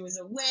morning. She was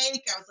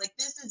awake. I was like,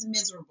 this is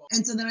miserable.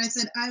 And so then I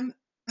said, I'm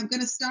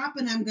gonna stop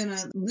and I'm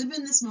gonna live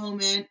in this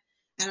moment,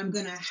 and I'm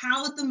going to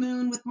howl at the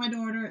moon with my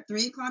daughter at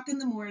 3 o'clock in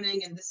the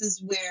morning, and this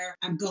is where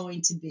I'm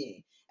going to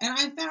be. And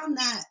I found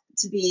that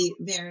to be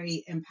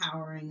very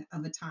empowering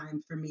of a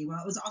time for me. Well,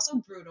 it was also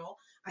brutal.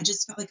 I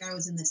just felt like I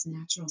was in this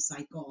natural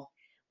cycle,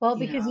 Well,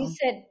 you because you know?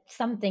 said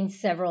something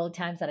several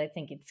times that I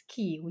think it's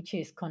key, which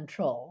is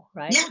control,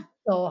 right? Yeah.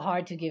 So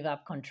hard to give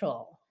up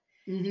control.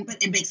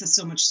 But it makes us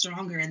so much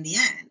stronger in the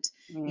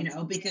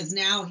end, because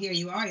now here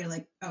you are, you're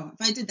like, oh,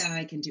 if I did that,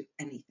 I can do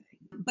anything.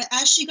 But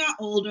as she got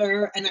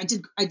older, and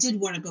I did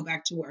want to go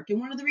back to work. And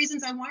one of the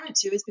reasons I wanted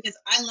to is because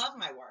I love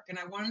my work and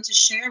I wanted to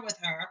share with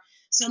her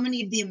so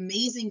many of the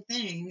amazing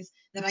things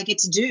that I get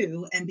to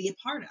do and be a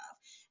part of.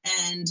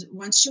 And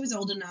once she was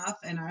old enough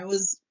and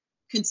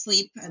could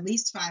sleep at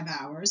least 5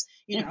 hours,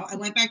 I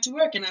went back to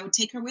work and I would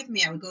take her with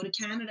me. I would go to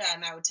Canada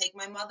and I would take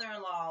my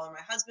mother-in-law, or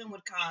my husband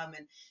would come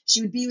and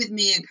she would be with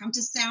me and come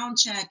to sound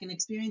check and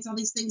experience all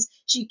these things.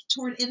 She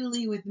toured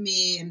Italy with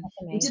me and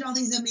we did all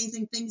these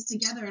amazing things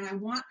together. And I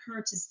want her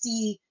to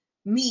see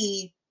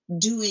me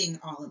doing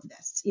all of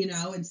this,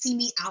 and see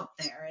me out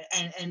there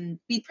and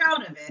be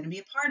proud of it and be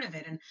a part of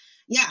it. And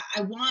yeah,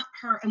 I want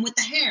her, and with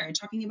the hair,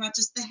 talking about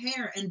just the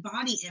hair and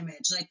body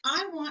image, like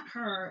I want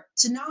her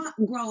to not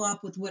grow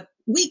up with what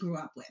we grew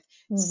up with,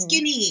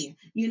 skinny,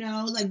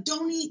 like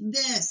don't eat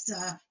this,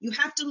 you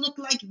have to look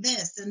like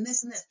this and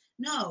this and this.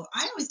 No,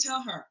 I always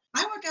tell her,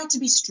 I work out to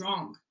be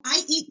strong.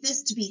 I eat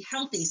this to be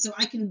healthy so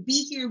I can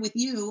be here with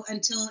you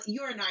until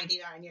you're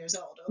 99 years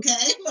old,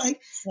 okay?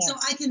 So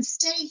I can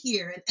stay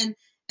here.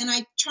 And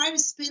I try to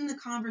spin the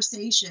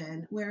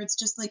conversation where it's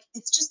just like,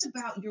 it's just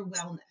about your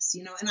wellness,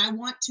 and I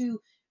want to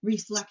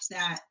reflect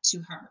that to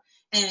her.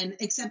 And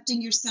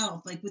accepting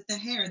yourself, like with the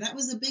hair, that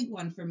was a big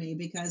one for me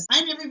because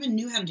I never even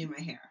knew how to do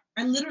my hair.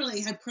 I literally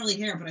had curly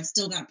hair, but I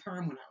still got a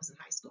perm when I was in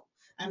high school.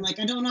 I'm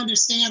like, I don't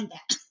understand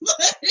that.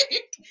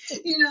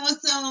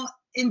 So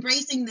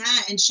embracing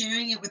that and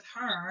sharing it with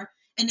her.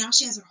 And now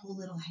she has her whole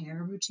little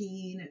hair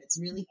routine and it's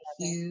really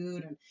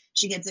cute and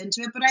she gets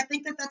into it. But I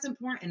think that that's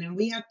important. And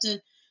we have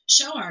to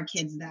show our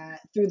kids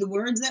that through the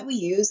words that we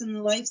use and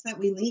the lives that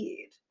we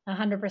lead.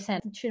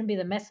 100%. It shouldn't be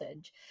the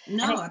message.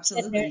 No,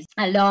 absolutely. There's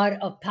a lot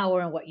of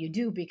power in what you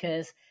do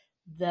because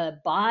the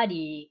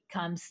body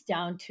comes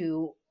down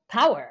to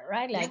power,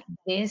 right? Like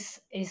this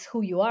is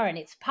who you are and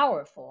it's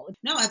powerful.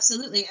 No,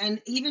 absolutely.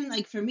 And even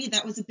like for me,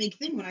 that was a big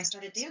thing when I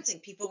started dancing.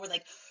 People were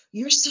like,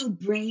 you're so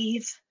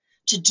brave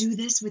to do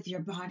this with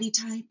your body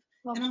type.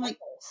 Well, and I'm like,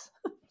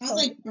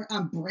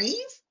 I'm brave?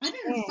 I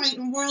didn't fight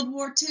in World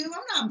War II. I'm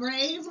not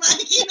brave.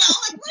 What?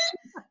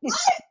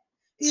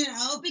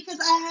 Because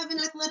I have an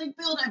athletic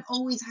build. I've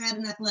always had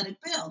an athletic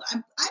build.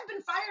 I've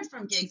been fired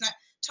from gigs.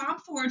 Tom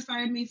Ford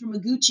fired me from a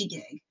Gucci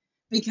gig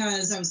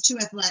because I was too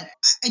athletic.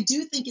 I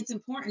do think it's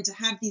important to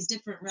have these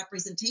different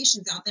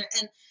representations out there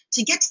and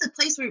to get to the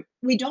place where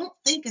we don't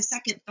think a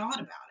second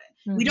thought about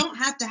it. We don't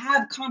have to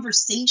have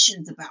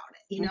conversations about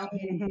it,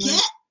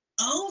 Get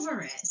over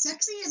it.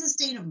 Sexy is a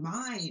state of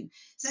mind.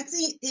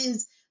 Sexy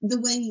is the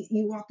way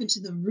you walk into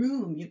the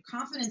room. Your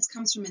confidence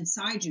comes from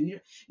inside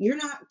you. You're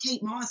not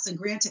Kate Moss and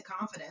granted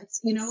confidence.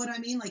 You know what I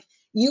mean? Like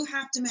you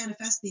have to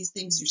manifest these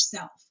things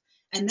yourself.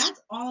 And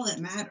that's all that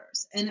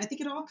matters. And I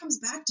think it all comes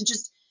back to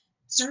just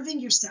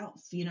serving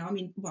yourself,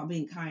 while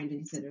being kind and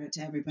considerate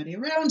to everybody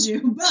around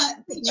you,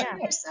 but be true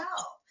to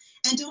yourself.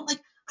 And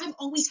I've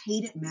always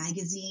hated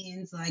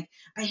magazines. Like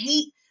I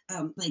hate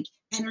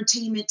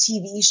entertainment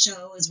TV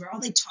shows where all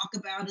they talk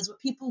about is what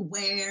people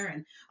wear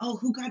and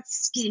who got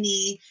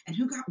skinny and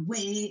who got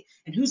weight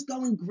and who's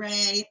going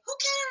gray. Who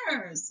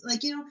cares?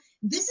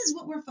 This is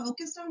what we're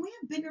focused on. We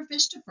have bigger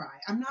fish to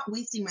fry. I'm not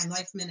wasting my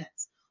life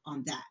minutes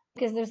on that.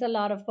 Because there's a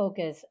lot of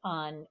focus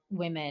on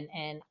women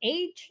and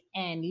age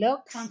and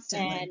looks.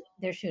 Constantly. And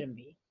there shouldn't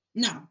be.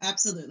 No,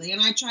 absolutely.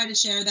 And I try to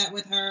share that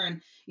with her.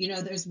 And,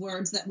 there's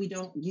words that we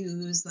don't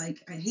use. Like,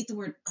 I hate the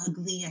word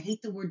ugly. I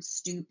hate the word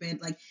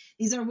stupid. Like,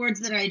 these are words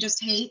that I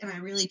just hate. And I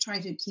really try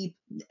to keep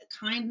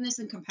kindness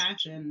and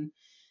compassion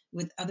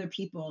with other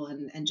people,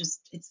 and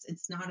just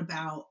it's not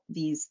about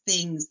these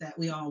things that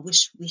we all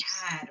wish we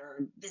had,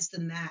 or this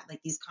and that,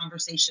 like these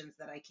conversations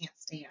that I can't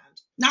stand.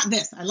 Not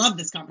this, I love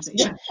this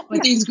conversation,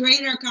 but these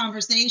greater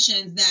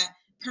conversations that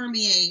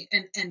permeate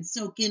and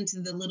soak into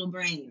the little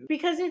brain.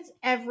 Because it's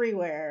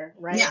everywhere,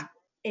 right? Yeah.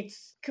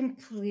 It's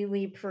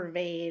completely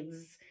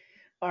pervades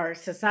our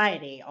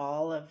society,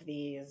 all of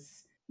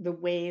these, the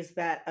ways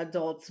that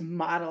adults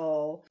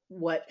model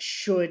what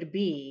should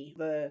be.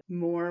 The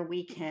more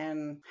we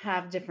can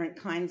have different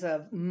kinds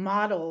of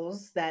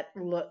models that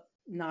look,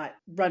 not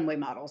runway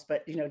models,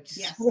 but just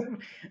Yes.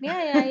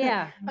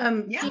 Yeah.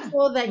 Yeah.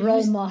 people that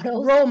Role you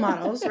models. role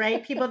models,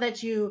 right? People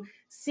that you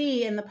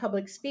see in the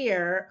public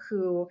sphere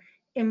who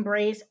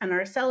embrace and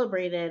are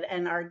celebrated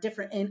and are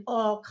different in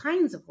all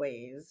kinds of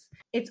ways.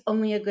 It's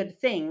only a good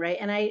thing, right?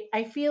 And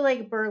I feel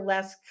like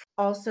burlesque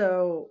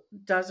also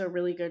does a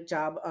really good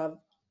job of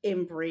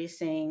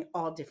embracing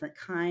all different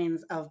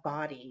kinds of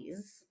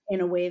bodies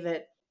in a way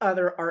that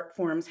other art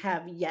forms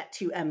have yet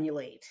to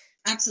emulate.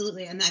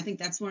 Absolutely. And I think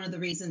that's one of the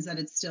reasons that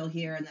it's still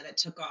here and that it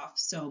took off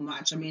so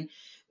much. I mean,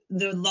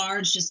 the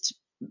largest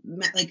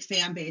like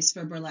fan base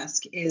for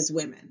burlesque is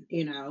women.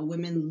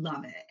 Women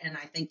love it. And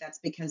I think that's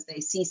because they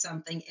see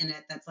something in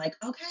it that's like,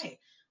 okay,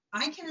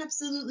 I can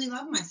absolutely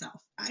love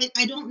myself.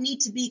 I don't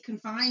need to be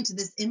confined to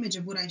this image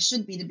of what I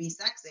should be to be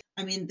sexy.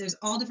 I mean, there's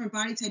all different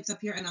body types up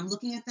here, and I'm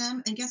looking at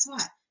them, and guess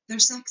what? They're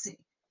sexy.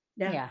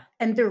 Yeah.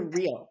 And they're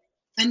real.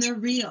 And they're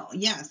real.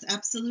 Yes,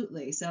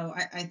 absolutely. So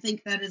I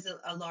think that is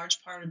a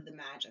large part of the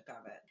magic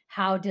of it.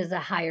 How does a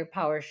higher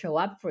power show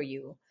up for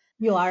you?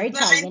 You are But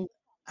Italian.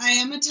 I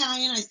am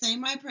Italian. I say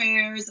my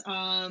prayers.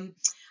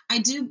 I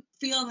do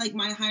feel like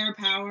my higher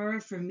power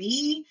for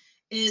me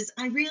is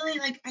I really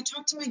I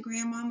talk to my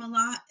grandmom a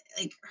lot.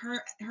 Like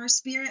her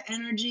spirit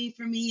energy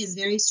for me is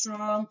very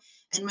strong,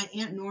 and my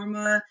Aunt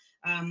Norma,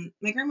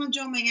 my grandma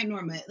Joe, my Aunt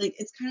Norma, like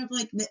it's kind of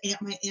like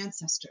my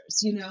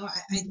ancestors.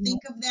 I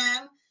think of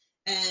them,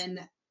 and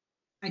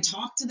I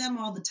talk to them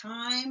all the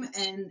time,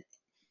 and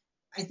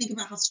I think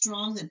about how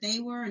strong that they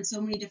were in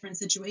so many different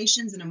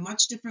situations in a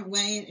much different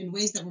way, in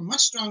ways that were much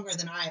stronger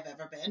than I have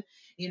ever been,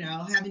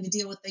 having to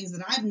deal with things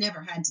that I've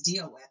never had to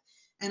deal with.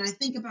 And I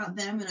think about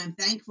them, and I'm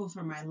thankful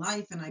for my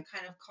life, and I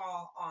kind of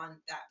call on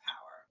that power.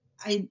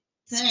 I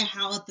say I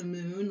howl at the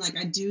moon. Like,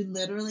 I do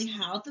literally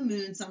howl at the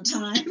moon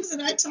sometimes.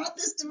 And I taught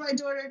this to my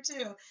daughter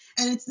too.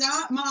 And it's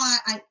not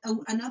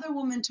another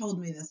woman told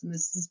me this, and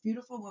this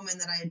beautiful woman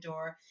that I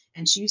adore.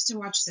 And she used to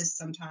watch this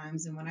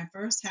sometimes. And when I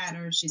first had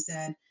her, she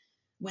said,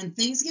 when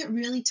things get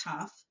really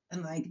tough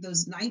and like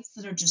those nights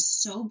that are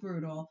just so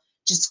brutal,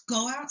 just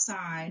go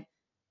outside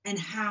and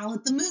howl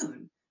at the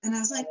moon. And I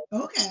was like,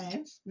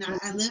 okay. Now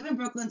I live in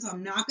Brooklyn, so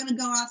I'm not going to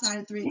go outside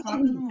at 3:00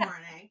 in the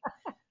morning,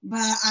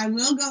 but I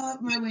will go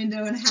up my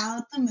window and howl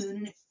at the moon.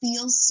 And it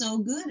feels so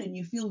good. And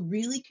you feel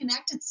really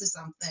connected to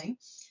something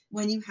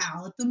when you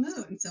howl at the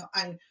moon. So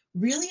I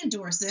really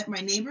endorse it.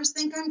 My neighbors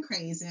think I'm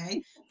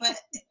crazy, but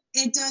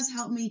it does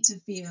help me to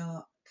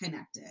feel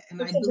connected. And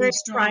it's I a very believe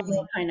strongly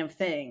primal kind of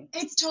thing.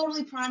 It's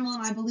totally primal,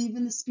 and I believe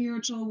in the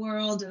spiritual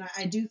world, and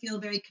I do feel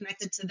very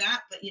connected to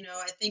that. But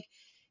I think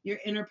your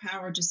inner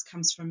power just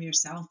comes from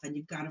yourself, and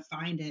you've got to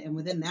find it, and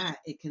within that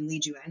it can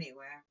lead you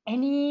anywhere.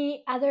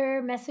 Any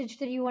other message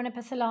that you want to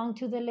pass along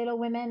to the little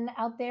women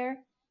out there?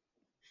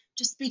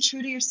 Just be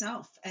true to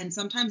yourself, and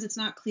sometimes it's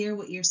not clear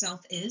what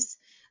yourself is,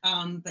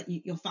 but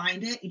you'll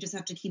find it. You just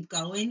have to keep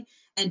going,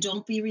 and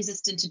don't be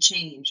resistant to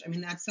change. I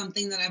mean, that's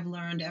something that I've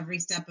learned every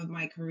step of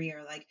my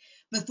career. Like,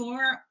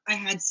 before I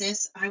had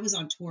cis, I was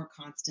on tour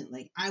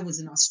constantly. I was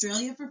in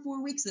Australia for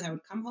 4 weeks, and I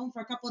would come home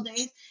for a couple of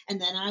days, and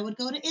then I would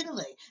go to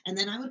Italy, and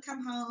then I would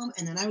come home,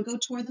 and then I would go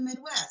tour the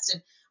Midwest.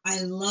 And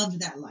I loved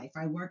that life.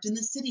 I worked in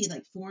the city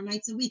like 4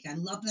 nights a week. I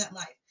loved that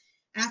life.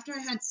 After I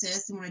had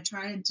cis, and when I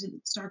tried to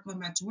start going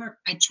back to work,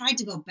 I tried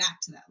to go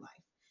back to that life,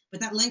 but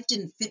that life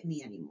didn't fit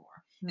me anymore.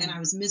 And I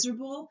was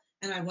miserable,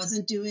 and I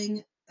wasn't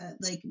doing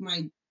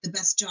the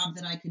best job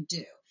that I could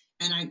do.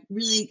 And I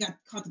really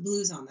caught the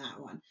blues on that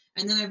one.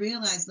 And then I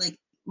realized, like,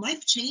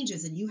 life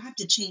changes, and you have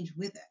to change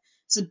with it.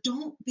 So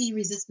don't be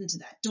resistant to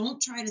that.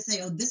 Don't try to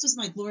say, oh, this was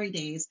my glory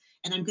days,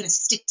 and I'm going to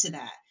stick to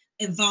that.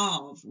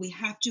 Evolve. We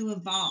have to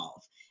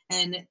evolve.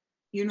 And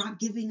you're not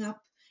giving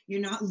up.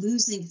 You're not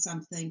losing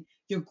something.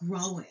 You're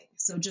growing.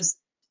 So just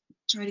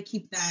try to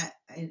keep that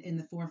in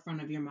the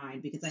forefront of your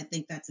mind, because I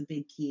think that's a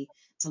big key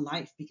to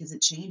life, because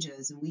it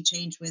changes, and we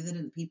change with it,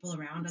 and the people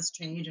around us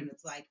change, and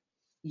it's like,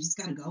 you just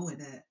got to go with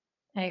it.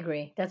 I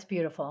agree. That's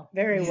beautiful.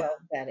 Very well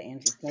said,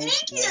 Angie.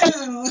 Thank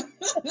you.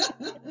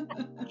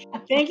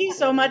 Thank you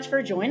so much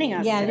for joining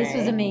us today. This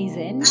was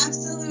amazing.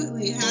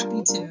 Absolutely.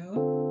 Happy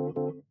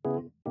to.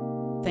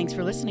 Thanks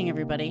for listening,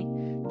 everybody.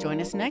 Join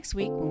us next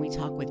week when we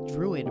talk with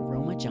Druid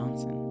Roma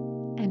Johnson.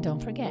 And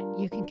don't forget,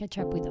 you can catch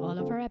up with all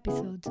of our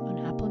episodes on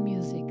Apple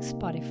Music,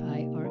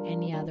 Spotify, or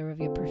any other of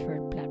your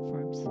preferred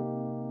platforms.